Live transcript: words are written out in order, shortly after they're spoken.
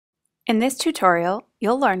In this tutorial,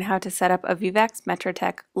 you'll learn how to set up a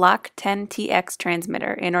Vivax-Metrotech LOC10TX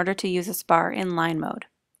transmitter in order to use a Spar in line mode.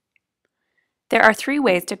 There are three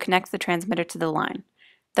ways to connect the transmitter to the line.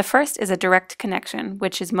 The first is a direct connection,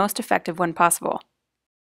 which is most effective when possible.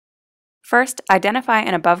 First, identify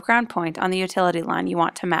an above-ground point on the utility line you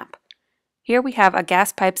want to map. Here we have a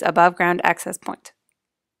gas pipe's above-ground access point.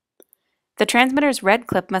 The transmitter's red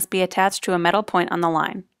clip must be attached to a metal point on the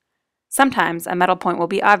line. Sometimes a metal point will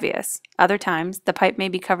be obvious, other times the pipe may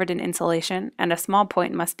be covered in insulation and a small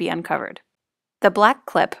point must be uncovered. The black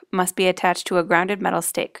clip must be attached to a grounded metal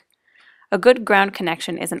stake. A good ground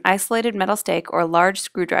connection is an isolated metal stake or large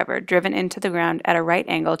screwdriver driven into the ground at a right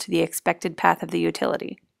angle to the expected path of the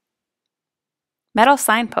utility. Metal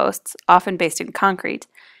signposts, often based in concrete,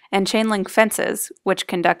 and chain link fences, which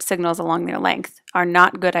conduct signals along their length, are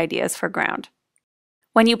not good ideas for ground.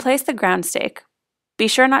 When you place the ground stake, be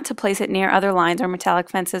sure not to place it near other lines or metallic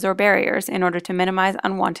fences or barriers in order to minimize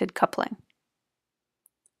unwanted coupling.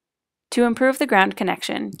 To improve the ground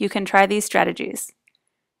connection, you can try these strategies.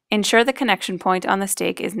 Ensure the connection point on the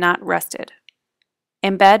stake is not rusted.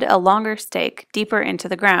 Embed a longer stake deeper into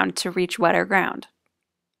the ground to reach wetter ground.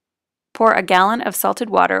 Pour a gallon of salted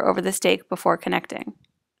water over the stake before connecting.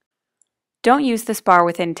 Don't use the Spar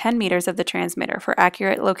within 10 meters of the transmitter for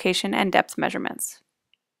accurate location and depth measurements.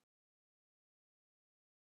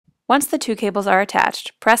 Once the two cables are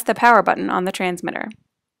attached, press the power button on the transmitter.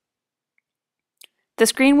 The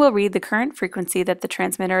screen will read the current frequency that the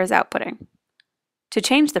transmitter is outputting. To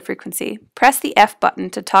change the frequency, press the F button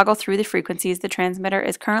to toggle through the frequencies the transmitter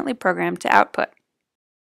is currently programmed to output.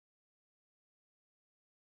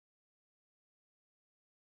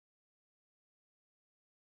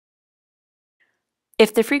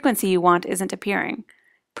 If the frequency you want isn't appearing,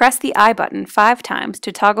 press the I button 5 times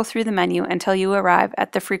to toggle through the menu until you arrive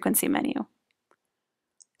at the frequency menu.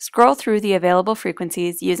 Scroll through the available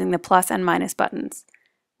frequencies using the plus and minus buttons.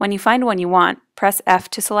 When you find one you want, press F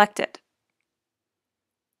to select it.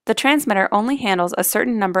 The transmitter only handles a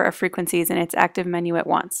certain number of frequencies in its active menu at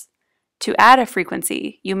once. To add a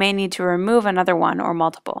frequency, you may need to remove another one or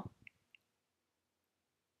multiple.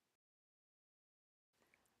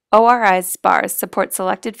 ORI's Spars support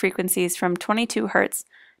selected frequencies from 22 Hz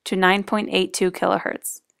to 9.82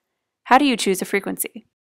 kHz. How do you choose a frequency?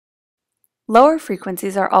 Lower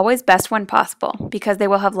frequencies are always best when possible because they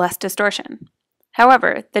will have less distortion.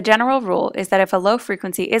 However, the general rule is that if a low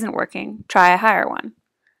frequency isn't working, try a higher one.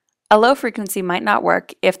 A low frequency might not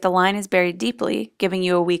work if the line is buried deeply, giving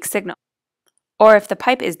you a weak signal, or if the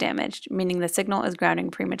pipe is damaged, meaning the signal is grounding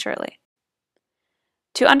prematurely.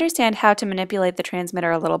 To understand how to manipulate the transmitter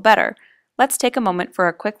a little better, let's take a moment for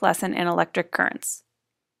a quick lesson in electric currents.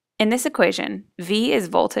 In this equation, V is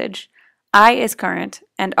voltage, I is current,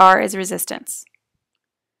 and R is resistance.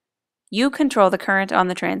 You control the current on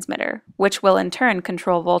the transmitter, which will in turn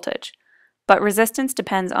control voltage, but resistance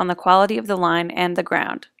depends on the quality of the line and the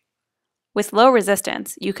ground. With low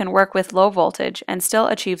resistance, you can work with low voltage and still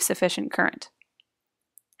achieve sufficient current.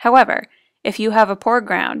 However, if you have a poor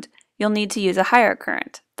ground, you'll need to use a higher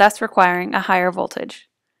current, thus requiring a higher voltage.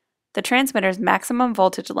 The transmitter's maximum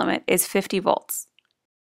voltage limit is 50 volts.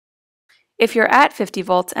 If you're at 50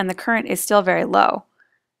 volts and the current is still very low,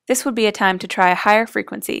 this would be a time to try a higher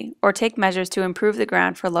frequency or take measures to improve the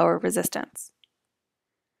ground for lower resistance.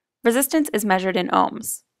 Resistance is measured in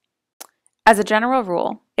ohms. As a general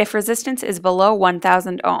rule, if resistance is below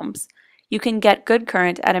 1000 ohms, you can get good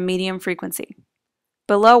current at a medium frequency.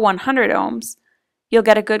 Below 100 ohms, you'll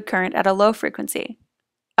get a good current at a low frequency.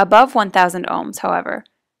 Above 1000 ohms, however,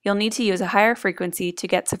 you'll need to use a higher frequency to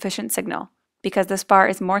get sufficient signal, because the Spar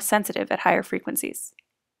is more sensitive at higher frequencies.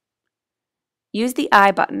 Use the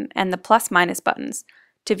I button and the plus-minus buttons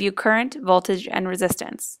to view current, voltage, and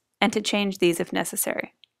resistance, and to change these if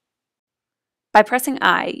necessary. By pressing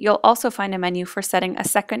I, you'll also find a menu for setting a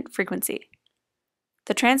second frequency.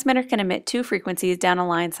 The transmitter can emit 2 frequencies down a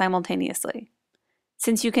line simultaneously.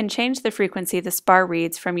 Since you can change the frequency the Spar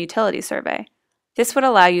reads from utility survey, this would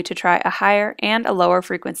allow you to try a higher and a lower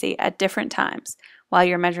frequency at different times while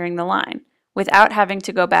you're measuring the line, without having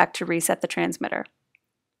to go back to reset the transmitter.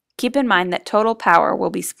 Keep in mind that total power will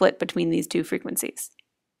be split between these 2 frequencies.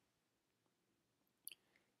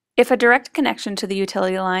 If a direct connection to the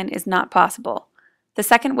utility line is not possible, the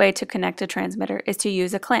second way to connect a transmitter is to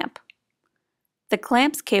use a clamp. The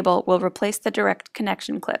clamp's cable will replace the direct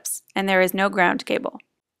connection clips, and there is no ground cable.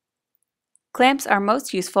 Clamps are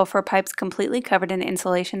most useful for pipes completely covered in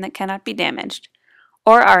insulation that cannot be damaged,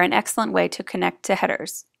 or are an excellent way to connect to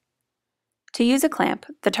headers. To use a clamp,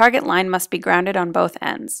 the target line must be grounded on both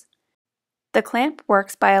ends. The clamp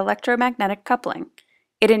works by electromagnetic coupling.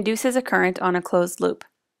 it induces a current on a closed loop.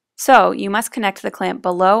 So you must connect the clamp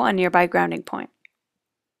below a nearby grounding point.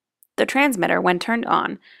 The transmitter, when turned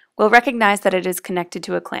on, will recognize that it is connected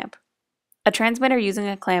to a clamp. A transmitter using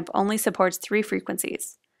a clamp only supports 3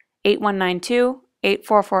 frequencies: 8192,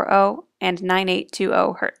 8440, and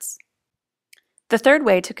 9820 Hz. The third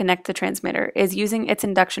way to connect the transmitter is using its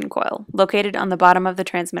induction coil, located on the bottom of the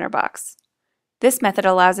transmitter box. This method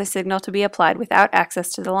allows a signal to be applied without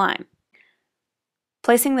access to the line.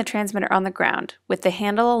 Placing the transmitter on the ground, with the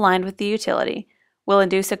handle aligned with the utility, will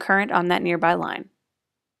induce a current on that nearby line.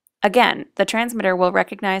 Again, the transmitter will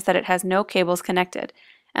recognize that it has no cables connected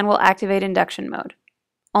and will activate induction mode.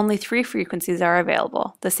 Only 3 frequencies are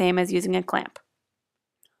available, the same as using a clamp.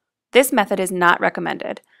 This method is not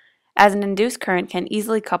recommended, as an induced current can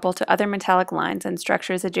easily couple to other metallic lines and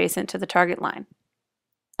structures adjacent to the target line.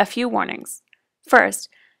 A few warnings. First,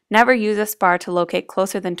 never use a spar to locate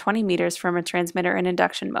closer than 20 meters from a transmitter in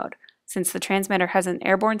induction mode, since the transmitter has an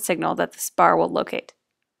airborne signal that the spar will locate.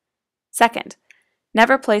 Second,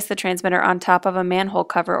 never place the transmitter on top of a manhole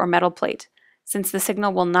cover or metal plate, since the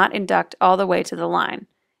signal will not induct all the way to the line,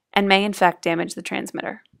 and may in fact damage the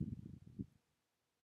transmitter.